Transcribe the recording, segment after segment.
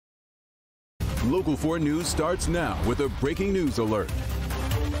Local 4 News starts now with a breaking news alert.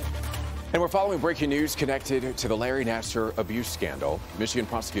 And we're following breaking news connected to the Larry Nassar abuse scandal. Michigan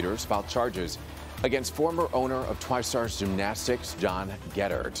prosecutors filed charges against former owner of Twistars Gymnastics, John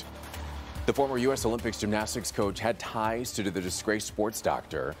Geddert. The former U.S. Olympics gymnastics coach had ties to the disgraced sports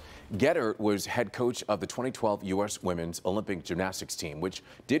doctor. Geddert was head coach of the 2012 U.S. Women's Olympic Gymnastics team, which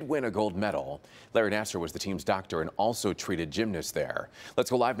did win a gold medal. Larry Nassar was the team's doctor and also treated gymnasts there.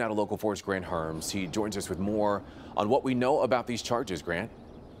 Let's go live now to Local 4's Grant Herms. He joins us with more on what we know about these charges. Grant?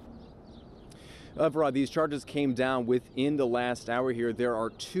 Rod, these charges came down within the last hour here. There are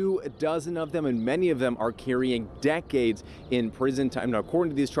 24 of them, and many of them are carrying decades in prison time. Now,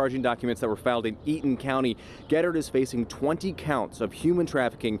 according to these charging documents that were filed in Eaton County, Geddert is facing 20 counts of human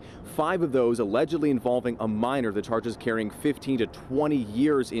trafficking, 5 of those allegedly involving a minor. The charges carrying 15 to 20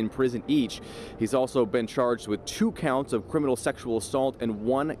 years in prison each. He's also been charged with 2 counts of criminal sexual assault and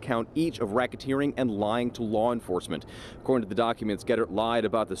 1 count each of racketeering and lying to law enforcement. According to the documents, Geddert lied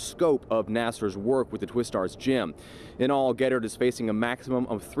about the scope of Nassar's work with the Twistars gym. In all, Geddert is facing a maximum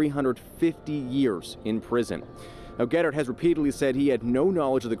of 350 years in prison. Now, Geddert has repeatedly said he had no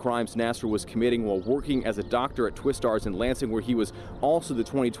knowledge of the crimes Nassar was committing while working as a doctor at Twistars in Lansing, where he was also the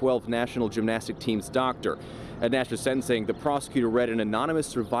 2012 national gymnastic team's doctor. At Nassar's sentencing, the prosecutor read an anonymous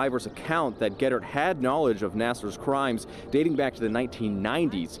survivor's account that Geddert had knowledge of Nassar's crimes dating back to the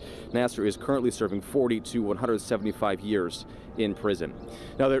 1990s. Nassar is currently serving 40 to 175 years in prison.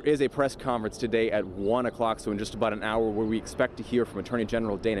 Now, there is a press conference today at 1 o'clock, so in just about an hour, where we expect to hear from Attorney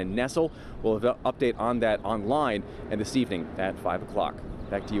General Dana Nessel. We'll have an update on that online, and this evening at 5 o'clock.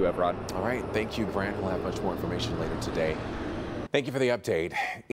 Back to you, Evrod. All right. Thank you, Grant. We'll have much more information later today. Thank you for the update.